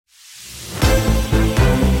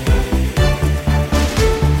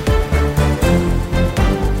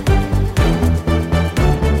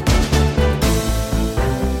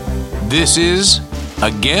This is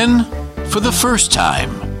Again for the First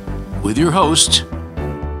Time with your host,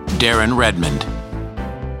 Darren Redmond.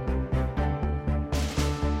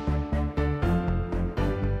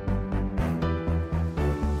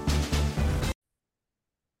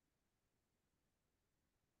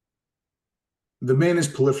 The man is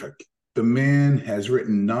prolific. The man has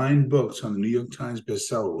written 9 books on the New York Times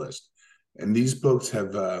bestseller list. And these books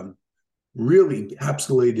have really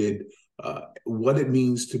encapsulated what it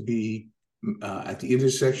means to be at the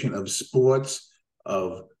intersection of sports,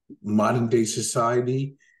 of modern day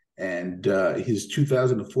society. And his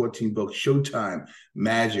 2014 book, Showtime,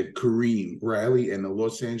 Magic, Kareem, Riley, and the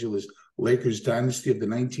Los Angeles Lakers Dynasty of the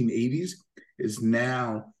 1980s, is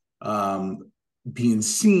now being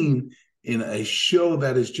seen in a show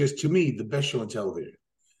that is just, to me, the best show on television.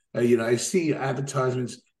 I see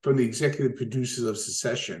advertisements from the executive producers of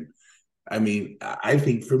Succession. I mean, I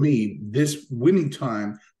think for me, this winning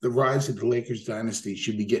time, the rise of the Lakers dynasty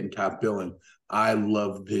should be getting top billing. I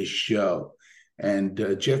love this show. And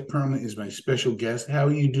Jeff Pearlman is my special guest. How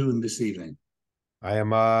are you doing this evening?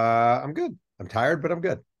 I'm good. I'm tired, but I'm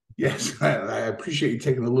good. Yes, I appreciate you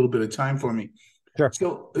taking a little bit of time for me. Sure.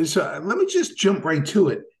 So let me just jump right to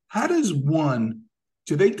it. How does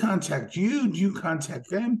do they contact you? Do you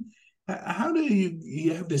contact them? How do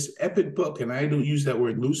you have this epic book, and I don't use that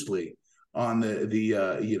word loosely, on the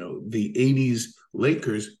 80s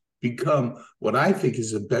Lakers become what I think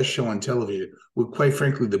is the best show on television, with, quite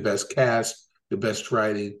frankly, the best cast, the best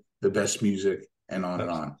writing, the best music, and on and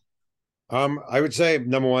on? I would say,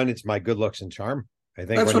 number one, it's my good looks and charm. I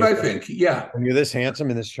think that's what I think. Yeah. When you're this handsome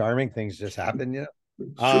and this charming, things just happen,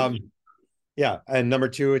 Sure. Yeah. And number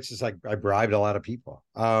two, it's just like I bribed a lot of people.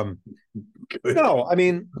 No, I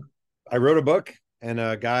mean, I wrote a book, and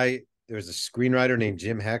there was a screenwriter named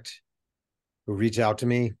Jim Hecht who reached out to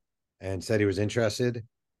me and said he was interested.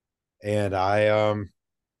 And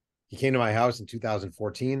he came to my house in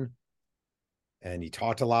 2014, and he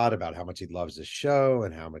talked a lot about how much he loves this show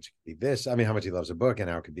and how much it could be this. I mean, how much he loves a book and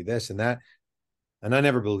how it could be this and that. And I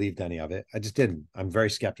never believed any of it. I just didn't. I'm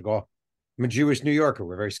very skeptical. I'm a Jewish New Yorker.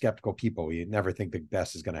 We're very skeptical people. You never think the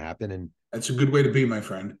best is going to happen. And that's a good way to be, my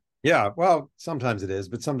friend. Yeah, well, sometimes it is,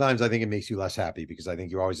 but sometimes I think it makes you less happy because I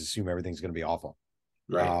think you always assume everything's going to be awful.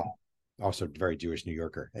 Right. Also, very Jewish New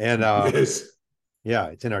Yorker, and yes. Yeah,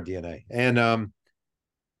 it's in our DNA. And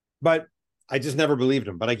but I just never believed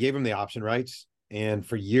him. But I gave him the option rights, and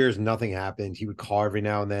for years nothing happened. He would call every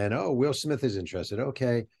now and then. Oh, Will Smith is interested.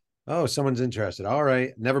 Okay. Oh, someone's interested. All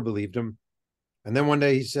right. Never believed him. And then one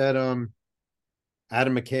day he said,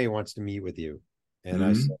 Adam McKay wants to meet with you.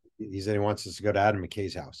 And he said he wants us to go to Adam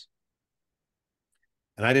McKay's house.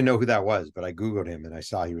 And I didn't know who that was, but I Googled him and I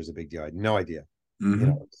saw he was a big deal. I had no idea.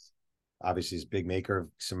 Obviously he's a big maker of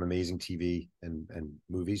some amazing TV and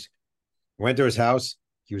movies. Went to his house.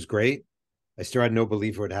 He was great. I still had no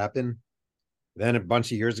belief it would happen. Then a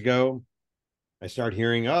bunch of years ago, I started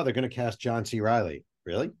hearing, oh, they're going to cast John C. Reilly.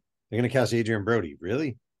 Really? They're going to cast Adrian Brody.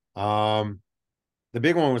 Really? The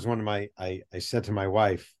big one was I said to my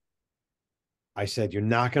wife, I said, you're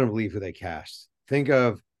not going to believe who they cast. Think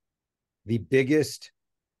of the biggest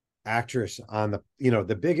actress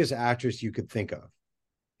the biggest actress you could think of.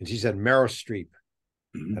 And she said, Meryl Streep.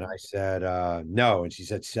 And I said, no. And she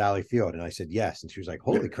said, Sally Field. And I said, yes. And she was like,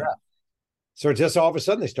 holy crap. So just all of a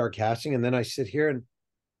sudden they start casting. And then I sit here and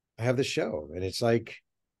I have this show. And it's like,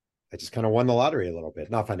 I just kind of won the lottery a little bit,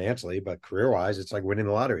 not financially, but career-wise, it's like winning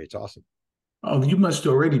the lottery. It's awesome. Oh, you must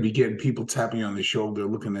already be getting people tapping you on the shoulder,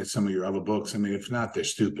 looking at some of your other books. I mean, if not, they're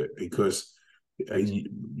stupid, because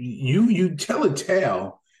you tell a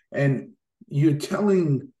tale, and you're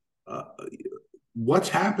telling what's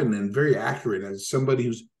happened, and very accurate. As somebody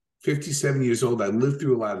who's 57 years old, I lived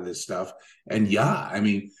through a lot of this stuff, and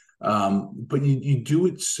but you do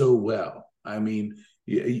it so well. I mean,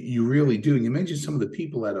 you really do. And you mentioned some of the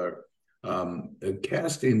people that are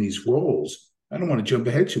cast in these roles. I don't want to jump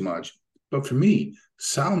ahead too much, but for me,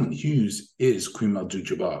 Solomon Hughes is Kareem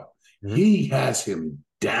Abdul-Jabbar. He has him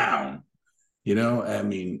down. I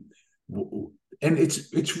mean, and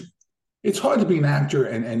it's hard to be an actor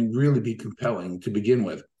and really be compelling to begin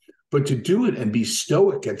with, but to do it and be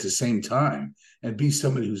stoic at the same time and be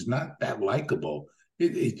somebody who's not that likable,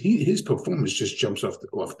 his performance just jumps off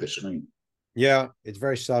the screen. Yeah, it's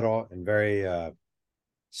very subtle and very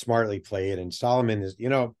smartly played. And Solomon is,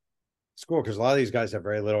 it's cool because a lot of these guys have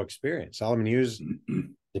very little experience. Solomon Hughes,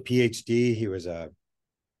 the PhD, he was a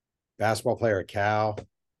basketball player at Cal.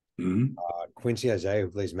 Quincy Isaiah, who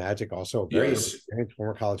plays Magic, also a very experienced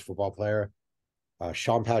former college football player.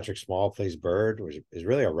 Sean Patrick Small plays Bird, which is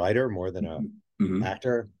really a writer more than a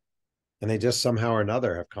actor. and they just somehow or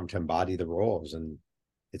another have come to embody the roles, and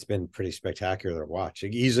it's been pretty spectacular to watch.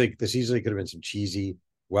 This easily could have been some cheesy,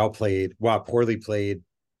 poorly played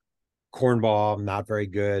cornball, not very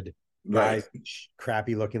good guys, Right.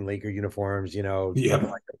 crappy looking Laker uniforms, looking Yeah. like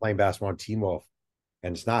they're playing basketball on Teen Wolf.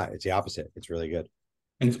 And it's not, it's the opposite. It's really good.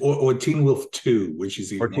 Or Teen Wolf 2, which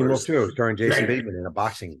is Or even Teen Wolf worse. 2, starring Jason Right. Bateman in a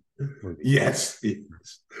boxing movie. Yes.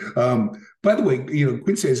 Yes. By the way,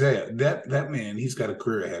 Quincy Isaiah, that man, he's got a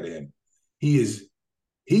career ahead of him. He is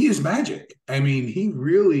magic. I mean, he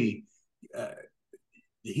really uh,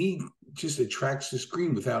 he just attracts the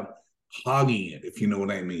screen without hogging it, if you know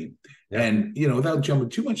what I mean. Yeah. And without jumping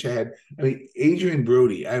too much ahead, I mean, Adrian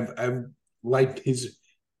Brody, I've liked his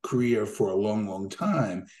career for a long, long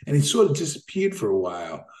time, and he sort of disappeared for a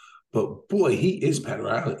while. But boy, he is Pat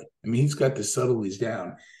Riley. I mean, he's got the subtleties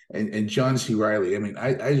down. And John C. Riley, I mean,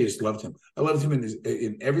 I just loved him. I loved him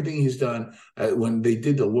in everything he's done. When they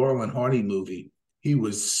did the Laurel and Hardy movie, he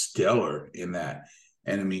was stellar in that.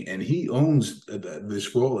 And I mean, and he owns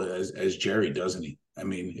this role as Jerry, doesn't he? I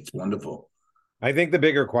mean, it's wonderful. I think the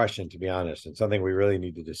bigger question, to be honest, and something we really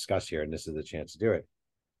need to discuss here, and this is the chance to do it.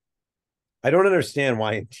 I don't understand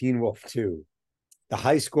why in Teen Wolf 2, the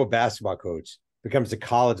high school basketball coach becomes the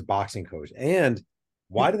college boxing coach. And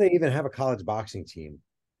why do they even have a college boxing team?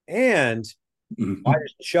 And why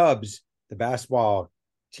does Chubbs, the basketball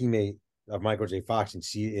teammate of Michael J. Fox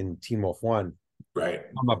in Teen Wolf 1, Right.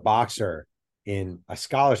 I'm a boxer in a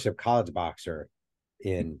scholarship college boxer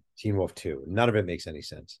in Teen Wolf 2? None of it makes any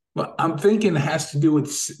sense. Well, I'm thinking it has to do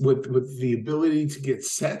with the ability to get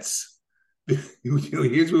sets.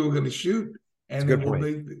 Here's where we're going to shoot, and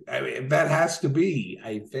then I mean, that has to be.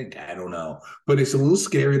 I think, I don't know, but it's a little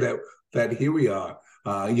scary that here we are.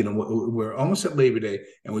 We're almost at Labor Day,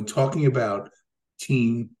 and we're talking about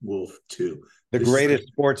Teen Wolf 2, the greatest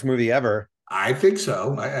sports movie ever. I think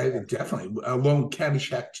so. I definitely, along with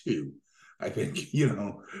Caddyshack 2. I think,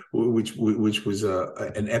 which was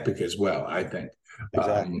an epic as well. I think,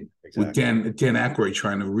 exactly. With Dan Aykroyd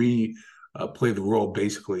trying to play the role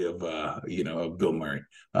basically of Bill Murray.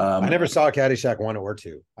 I never saw Caddyshack 1 or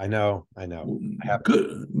 2. I know.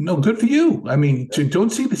 Good. No, good for you. I mean, don't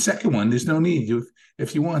see the second one. There's no need.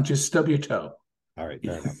 If you want, just stub your toe. All right,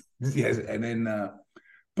 fair enough. Yes, and then,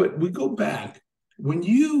 but we go back when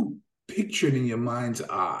you pictured in your mind's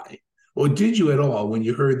eye, or did you at all, when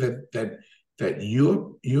you heard that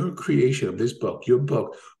your creation of this book, your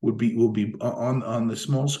book will be on the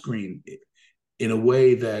small screen in a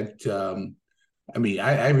way that I mean,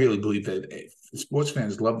 I really believe that sports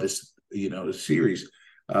fans love this series.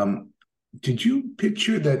 Did you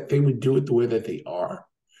picture that they would do it the way that they are?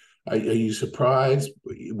 Are you surprised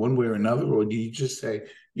one way or another, or do you just say,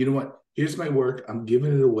 you know what, here's my work, I'm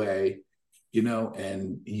giving it away,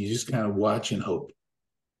 and you just kind of watch and hope?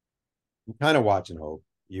 You kind of watch and hope.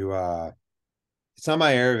 It's not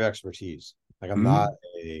my area of expertise. Like I'm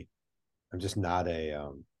just not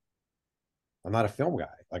I'm not a film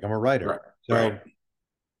guy. Like I'm a writer. Right. So right.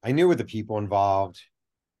 I knew with the people involved,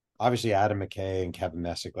 obviously Adam McKay and Kevin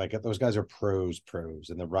Messick, like those guys are pros,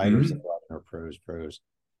 and the writers are pros.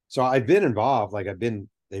 So I've been involved.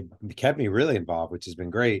 They kept me really involved, which has been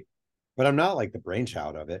great. But I'm not like the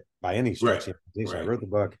brainchild of it by any stretch. Right. I wrote the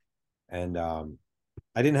book, and I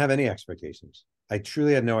didn't have any expectations. I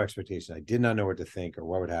truly had no expectation. I did not know what to think or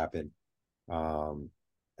what would happen.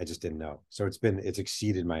 I just didn't know. So it's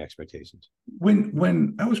exceeded my expectations.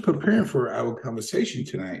 When I was preparing for our conversation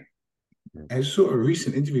tonight, I saw a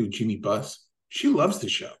recent interview with Jeannie Buss. She loves the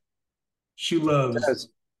show. She loves,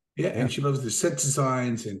 and she loves the set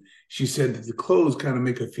designs. And she said that the clothes kind of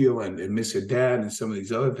make her feel and miss her dad and some of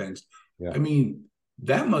these other things. Yeah. I mean,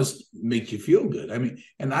 that must make you feel good. I mean,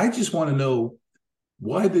 and I just want to know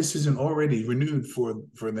why this isn't already renewed for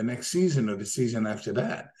the next season or the season after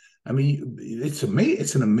that. I mean, it's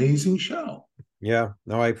an amazing show. Yeah,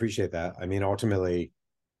 no, I appreciate that. I mean, ultimately,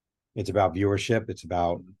 it's about viewership. It's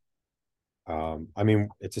about, I mean,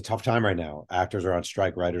 it's a tough time right now. Actors are on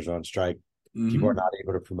strike, writers are on strike. People are not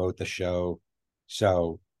able to promote the show.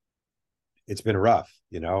 So it's been rough,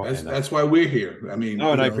 That's why we're here. I mean,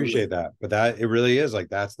 I appreciate that. But it really is like,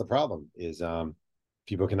 that's the problem is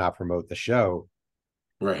people cannot promote the show.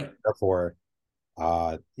 Right. Therefore,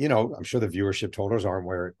 I'm sure the viewership totals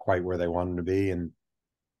aren't quite where they want them to be. And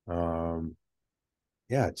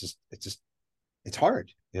it's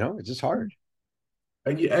hard, it's just hard.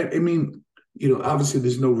 I mean, obviously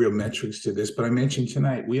there's no real metrics to this, but I mentioned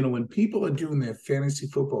tonight, when people are doing their fantasy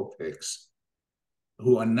football picks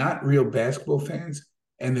who are not real basketball fans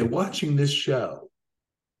and they're watching this show,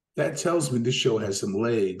 that tells me this show has some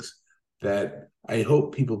legs that I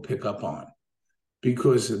hope people pick up on.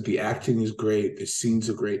 because the acting is great, the scenes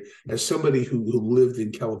are great. As somebody who lived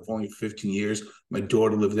in California for 15 years, my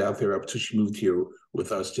daughter lived out there up till she moved here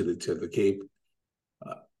with us to the Cape.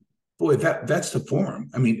 Boy, that's the Forum.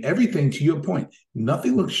 I mean, everything, to your point,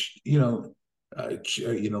 nothing looks, looks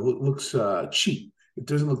cheap. It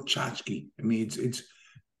doesn't look tchotchke. I mean,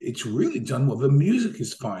 it's really done well. The music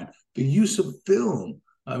is fine. The use of film.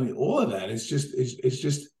 I mean, all of that is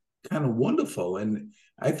just kind of wonderful. And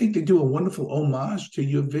I think they do a wonderful homage to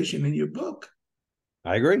your vision in your book.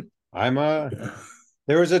 I agree.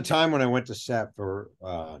 There was a time when I went to set for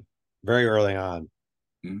very early on.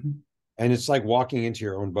 Mm-hmm. And it's like walking into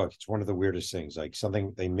your own book. It's one of the weirdest things. Like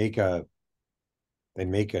something they make a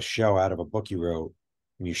show out of a book you wrote,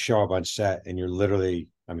 and you show up on set, and you're literally,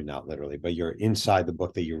 I mean, not literally, but you're inside the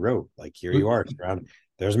book that you wrote. Like here you are, around.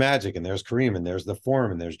 There's Magic, and there's Kareem, and there's the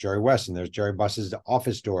Forum, and there's Jerry West, and there's Jerry Buss's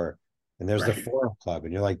office door, and there's the Forum Club,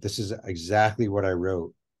 and you're like, this is exactly what I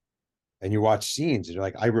wrote. And you watch scenes, and you're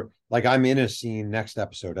like, I'm in a scene next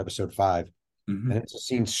episode 5. Mm-hmm. And it's a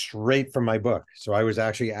scene straight from my book. So I was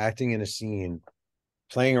actually acting in a scene,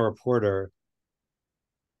 playing a reporter,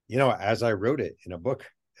 as I wrote it in a book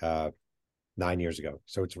 9 years ago.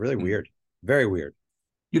 So it's really weird, very weird.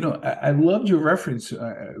 I loved your reference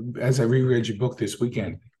as I reread your book this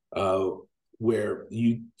weekend, where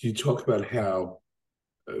you talk about how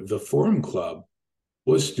the Forum Club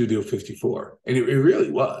was Studio 54. And it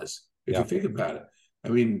really was, if you think about it. I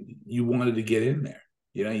mean, you wanted to get in there.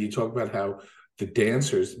 You talk about how the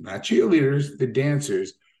dancers, not cheerleaders, the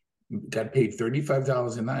dancers got paid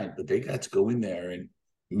 $35 a night, but they got to go in there and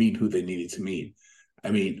meet who they needed to meet.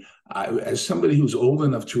 I mean, as somebody who's old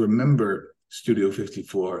enough to remember Studio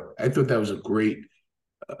 54, I thought that was a great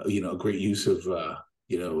use of,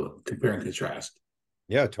 compare and contrast.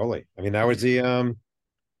 Yeah, totally. I mean, that was the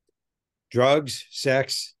drugs,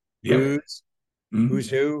 sex, booze, who's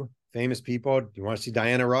who. Famous people. Do you want to see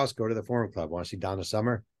Diana Ross? Go to the Forum Club. Want to see Donna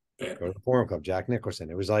Summer? Go to the Forum Club. Jack Nicholson.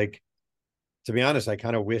 It was like, to be honest, I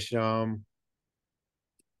kind of wish I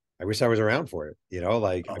wish I was around for it.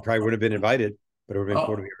 I probably would have been invited, but it would have been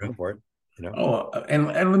cool to be around for it. And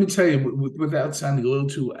let me tell you, without sounding a little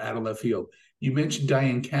too out of left field, you mentioned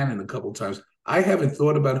Diane Cannon a couple of times. I haven't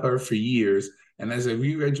thought about her for years, and as I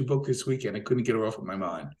reread your book this weekend, I couldn't get her off of my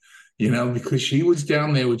mind. Because she was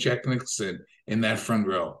down there with Jack Nicholson in that front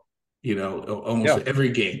row. Almost every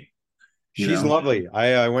game. She's lovely.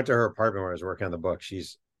 I went to her apartment when I was working on the book.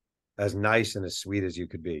 She's as nice and as sweet as you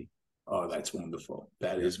could be. Oh, that's wonderful.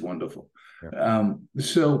 That is wonderful. Yeah.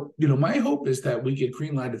 So, my hope is that we get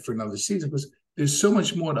green-lighted for another season, because there's so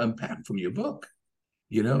much more to unpack from your book.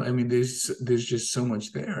 I mean, there's just so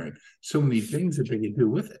much there and so many things that they can do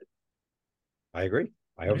with it. I agree.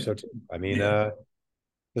 I hope so too. I mean,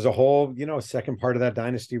 there's a whole, second part of that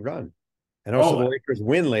dynasty run. And also the Lakers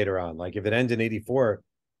win later on. Like if it ends in 84,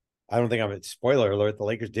 I don't think spoiler alert, the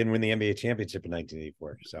Lakers didn't win the NBA championship in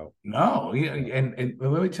 1984. So no, and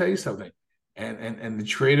let me tell you something. And the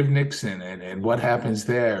trade of Nixon and what happens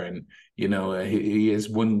there. And he has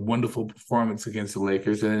one wonderful performance against the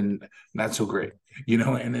Lakers and not so great.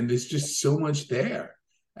 And then there's just so much there.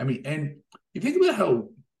 I mean, and you think about how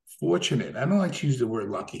fortunate, I don't like to use the word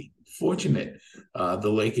lucky, fortunate the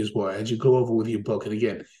Lakers were as you go over with your book. And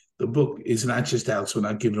again, the book is not just out, so we're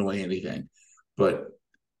not giving away anything. But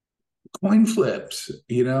coin flips,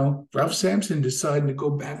 Ralph Sampson decided to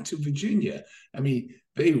go back to Virginia. I mean,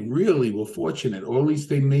 they really were fortunate, or at least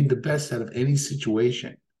they made the best out of any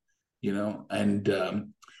situation, And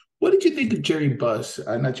what did you think of Jerry Buss?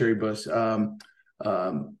 Not Jerry Buss. Jerry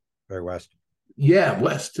West. Yeah,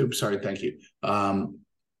 West. I'm sorry. Thank you.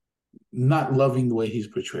 Not loving the way he's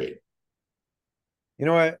portrayed. You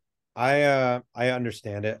know what? I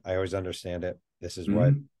understand it. I always understand it. This is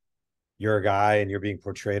what you're a guy and you're being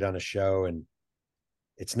portrayed on a show, and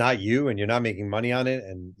it's not you, and you're not making money on it.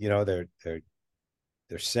 And they're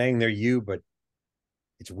saying they're you, but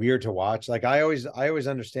it's weird to watch. Like I always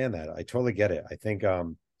understand that. I totally get it. I think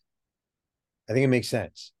it makes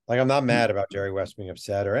sense. Like I'm not mad about Jerry West being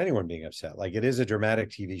upset or anyone being upset. Like it is a dramatic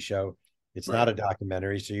TV show. It's not a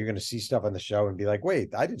documentary. So you're going to see stuff on the show and be like,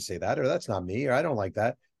 wait, I didn't say that, or that's not me, or I don't like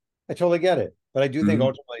that. I totally get it. But I do think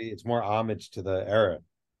ultimately it's more homage to the era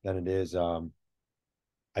than it is. I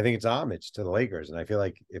think it's homage to the Lakers. And I feel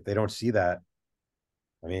like if they don't see that,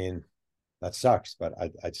 I mean, that sucks. But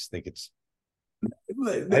I just think it's,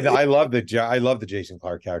 I love the Jason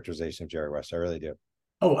Clarke characterization of Jerry West. I really do.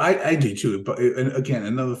 Oh, I do too. But and again,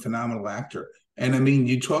 another phenomenal actor. And I mean,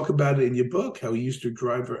 you talk about it in your book, how he used to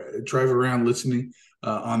drive around listening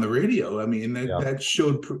on the radio. I mean, that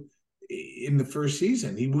showed in the first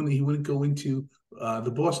season. He wouldn't go into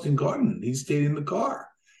the Boston Garden. He stayed in the car,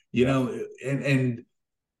 you know, and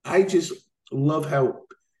I just love how,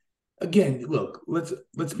 again, look,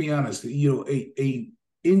 let's be honest, you know, a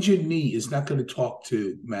injured knee is not going to talk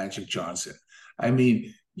to Magic Johnson. I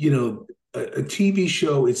mean, you know, a TV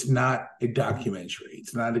show, it's not a documentary.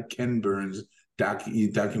 It's not a Ken Burns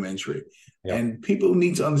documentary. Yep. And people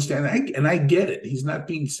need to understand, and I get it. He's not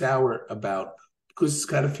being sour about, because it's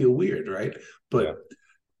got to feel weird, right? But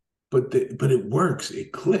but it works.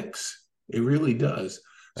 It clicks. It really does.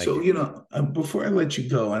 So, you know, before I let you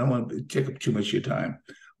go, I don't want to take up too much of your time.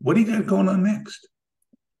 What do you got going on next?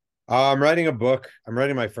 I'm writing a book. I'm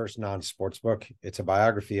writing my first non-sports book. It's a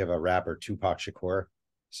biography of a rapper, Tupac Shakur.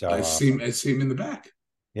 So I see him in the back.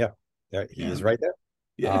 Yeah, he is right there.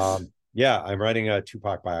 Yes. Yeah, I'm writing a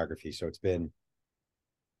Tupac biography. So it's been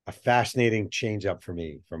a fascinating change up for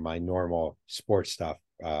me from my normal sports stuff,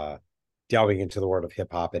 delving into the world of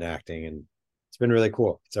hip hop and acting. And it's been really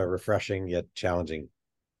cool. It's a refreshing yet challenging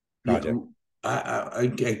project.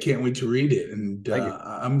 I can't wait to read it. And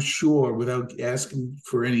I'm sure, without asking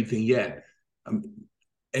for anything yet,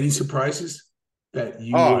 any surprises that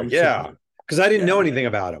you? Oh, yeah. Because I didn't know anything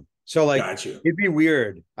about him. So, like, it'd be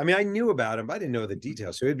weird. I mean, I knew about him, but I didn't know the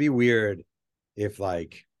details. So it'd be weird if,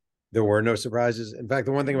 like, there were no surprises. In fact,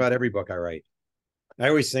 the one thing about every book I write, I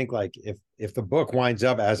always think, like, if the book winds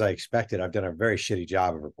up as I expected, I've done a very shitty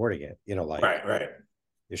job of reporting it. You know, like, right.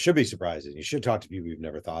 There should be surprises. You should talk to people you've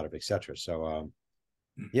never thought of, etc. So,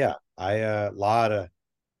 yeah, just a lot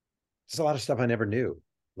of stuff I never knew.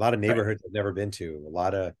 A lot of neighborhoods I've never been to. A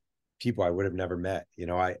lot of people I would have never met. You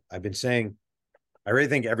know, I've been saying, I really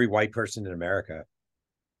think every white person in America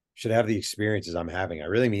should have the experiences I'm having. I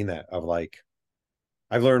really mean that. Of like,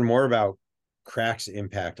 I've learned more about crack's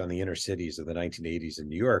impact on the inner cities of the 1980s in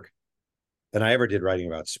New York than I ever did writing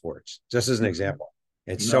about sports. Just as an example,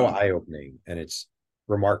 it's so eye-opening and it's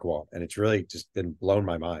remarkable, and it's really just been blown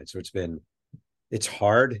my mind. So it's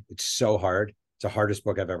hard. It's so hard. It's the hardest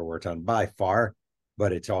book I've ever worked on by far,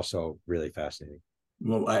 but it's also really fascinating.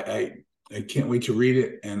 Well, I can't wait to read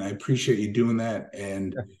it, and I appreciate you doing that.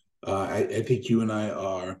 And I think you and I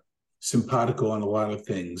are simpatico on a lot of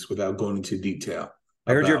things without going into detail.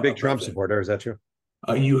 I heard you're a big Trump supporter. Is that true?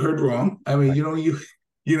 You heard wrong. I mean,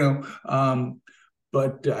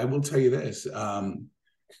 but I will tell you this.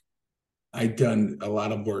 I've done a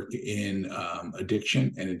lot of work in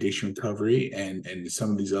addiction and addiction recovery and some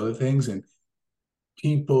of these other things. And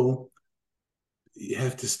people, you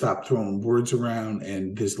have to stop throwing words around.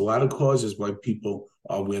 And there's a lot of causes why people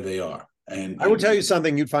are where they are. And I will tell you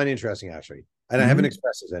something you'd find interesting, actually. And I haven't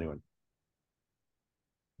expressed this to anyone.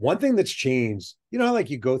 One thing that's changed, you know, like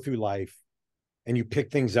you go through life and you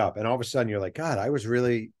pick things up and all of a sudden you're like, God, I was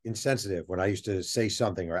really insensitive when I used to say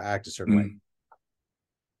something or act a certain way.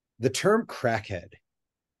 The term crackhead,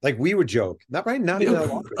 like we would joke, not in a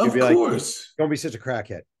long way. Of course. Like, don't be such a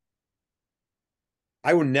crackhead.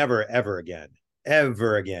 I will never, ever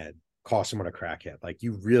again call someone a crackhead. Like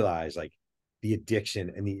you realize like the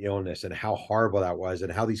addiction and the illness and how horrible that was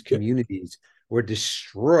and how these communities were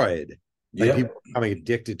destroyed by people becoming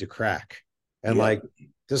addicted to crack. And like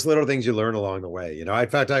just little things you learn along the way. You know, in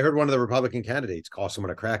fact, I heard one of the Republican candidates call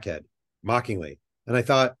someone a crackhead mockingly. And I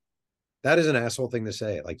thought, that is an asshole thing to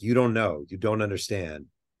say. Like, you don't know, you don't understand,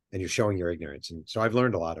 and you're showing your ignorance. And so I've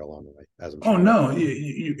learned a lot along the way. As I'm sure. No,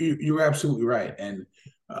 you're absolutely right. And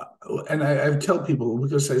I tell people,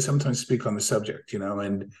 because I sometimes speak on the subject, you know,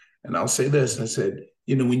 and I'll say this. I said,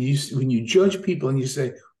 you know, when you judge people and you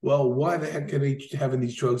say, well, why the heck are they having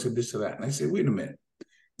these drugs and this or that? And I say, wait a minute,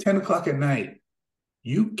 10 o'clock at night,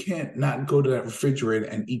 you can't not go to that refrigerator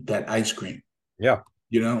and eat that ice cream. Yeah.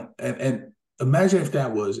 You know, and imagine if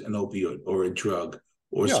that was an opioid or a drug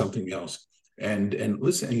or something else. And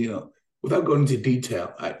listen, you know, without going into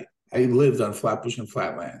detail, I lived on Flatbush and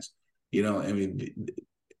Flatlands, you know, I mean,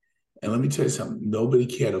 and let me tell you something, nobody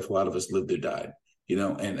cared if a lot of us lived or died, you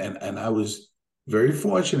know, and I was very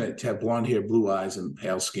fortunate to have blonde hair, blue eyes, and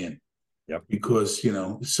pale skin. Yep. Because, you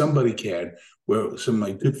know, somebody cared, where some of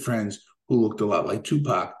my good friends who looked a lot like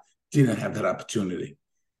Tupac didn't have that opportunity.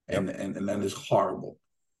 And that is horrible.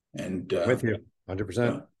 And with you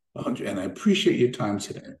 100%. And I appreciate your time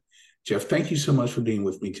today. Jeff, thank you so much for being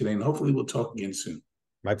with me today. And hopefully we'll talk again soon.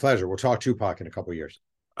 My pleasure. We'll talk Tupac in a couple of years.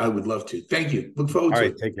 I would love to. Thank you. Look forward to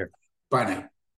it. Take care. Bye now.